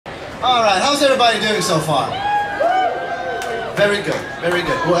All right, how's everybody doing so far? Very good, very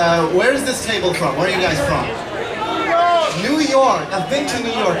good. Where is this table from? Where are you guys from? New York. I've been to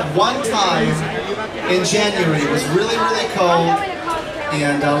New York one time in January. It was really, really cold,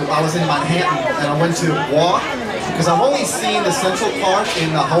 and I was in Manhattan, and I went to walk, because I've only seen the Central Park in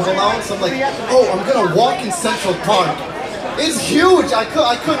Home Alone, so I'm like, oh, I'm gonna walk in Central Park. It's huge. I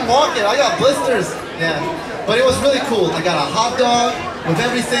couldn't walk it. I got blisters. Yeah, but it was really cool. I got a hot dog with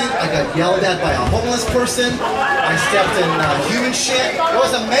everything. I got yelled at by a homeless person. I stepped in human shit. It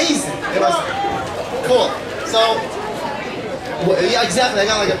was amazing. It was cool. So, yeah, exactly. I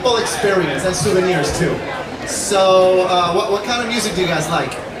got like a full experience and souvenirs too. So, what kind of music do you guys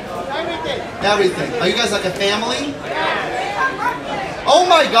like? Everything. Are you guys like a family? Oh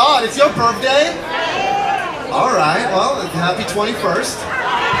my God! It's your birthday? All right. Well, happy 21st.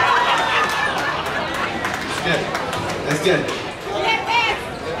 Good. That's good.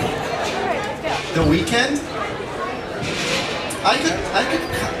 The Weeknd? I could.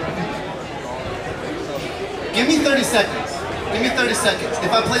 Give me 30 seconds. Give me 30 seconds.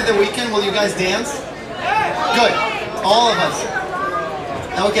 If I played The Weeknd, will you guys dance? Good. All of us.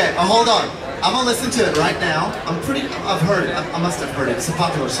 Okay, hold on. I'm gonna listen to it right now. I've heard it. I must have heard it. It's a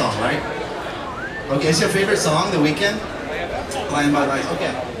popular song, right? Okay, it's your favorite song, The Weeknd? Blind by Lights.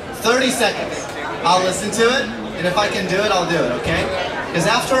 Okay. 30 seconds. I'll listen to it, and if I can do it, I'll do it, okay? Because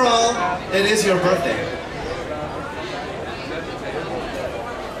after all, it is your birthday.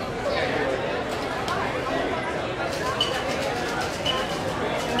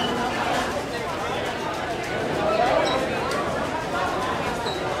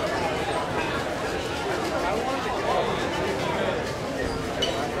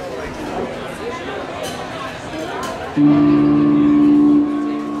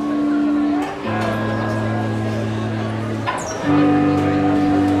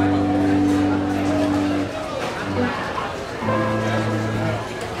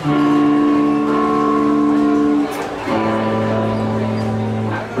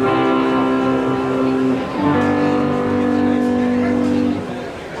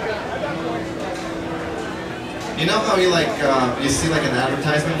 You know how you see like an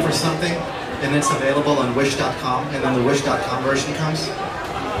advertisement for something, and it's available on Wish.com, and then the Wish.com version comes?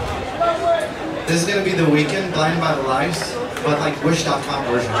 This is gonna be The Weeknd, Blinded by the Lights, but like Wish.com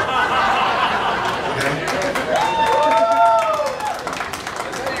version.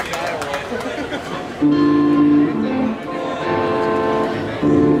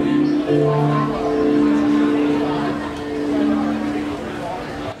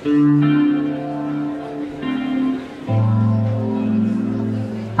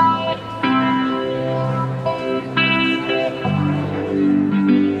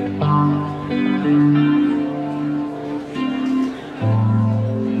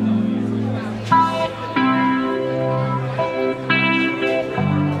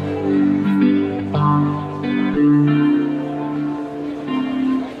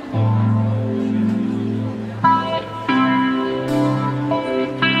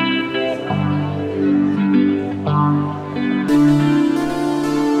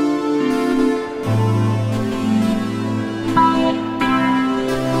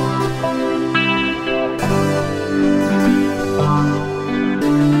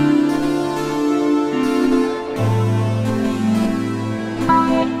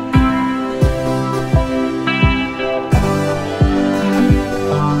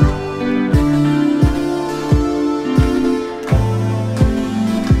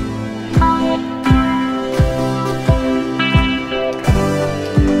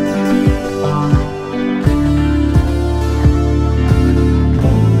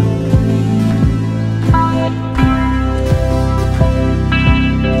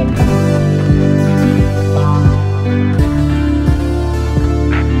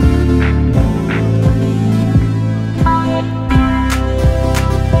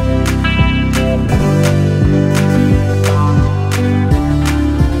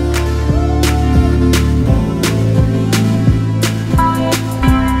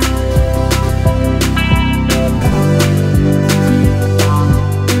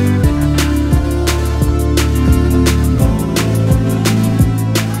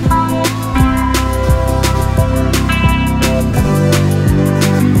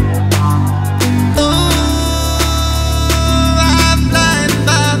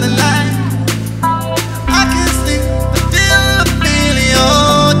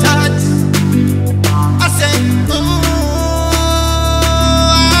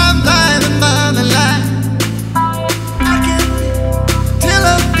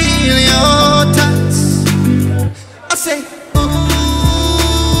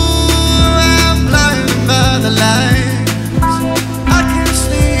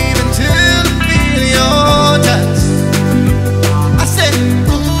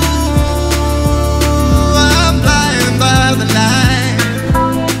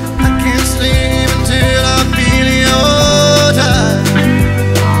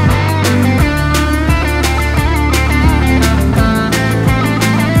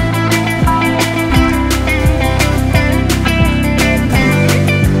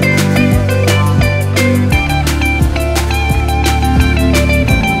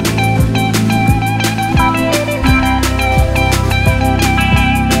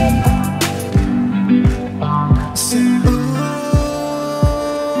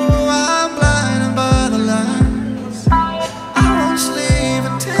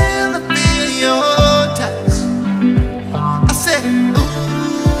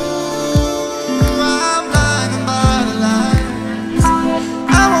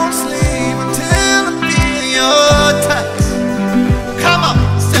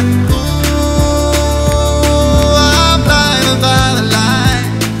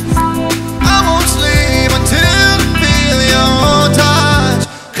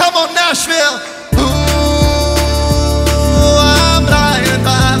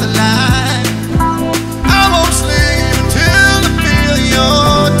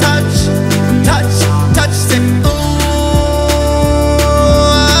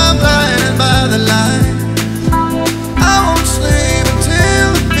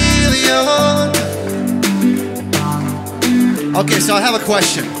 Okay, so I have a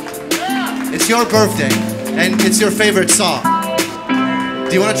question. It's your birthday, and it's your favorite song.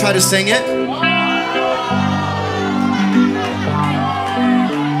 Do you want to try to sing it?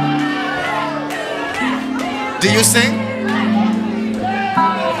 Do you sing?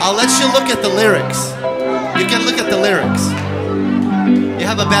 I'll let you look at the lyrics. You can look at the lyrics. You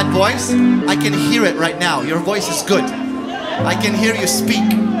have a bad voice? I can hear it right now. Your voice is good. I can hear you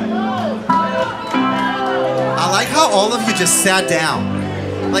speak. I like how all of you just sat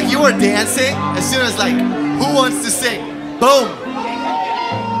down. Like you were dancing as soon as like, who wants to sing? Boom.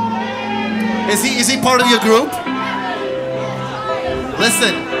 Is he part of your group?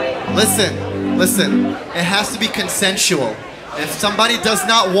 Listen. It has to be consensual. If somebody does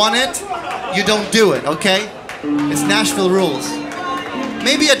not want it, you don't do it, okay? It's Nashville rules.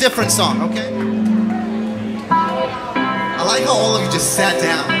 Maybe a different song, okay? I like how all of you just sat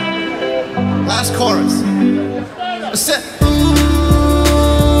down. Last chorus. Ooh,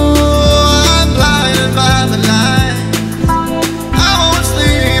 I'm blinded by the light. I won't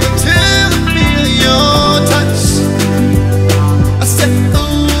sleep until I feel your touch. I said,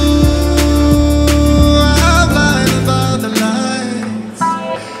 ooh, I'm blinded by the lights.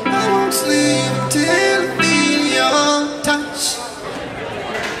 I won't sleep until I feel your touch.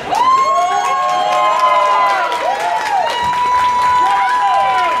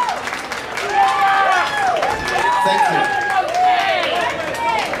 Thank you.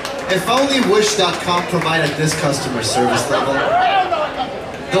 If only Wish.com provided this customer service level,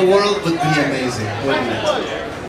 the world would be amazing, wouldn't it?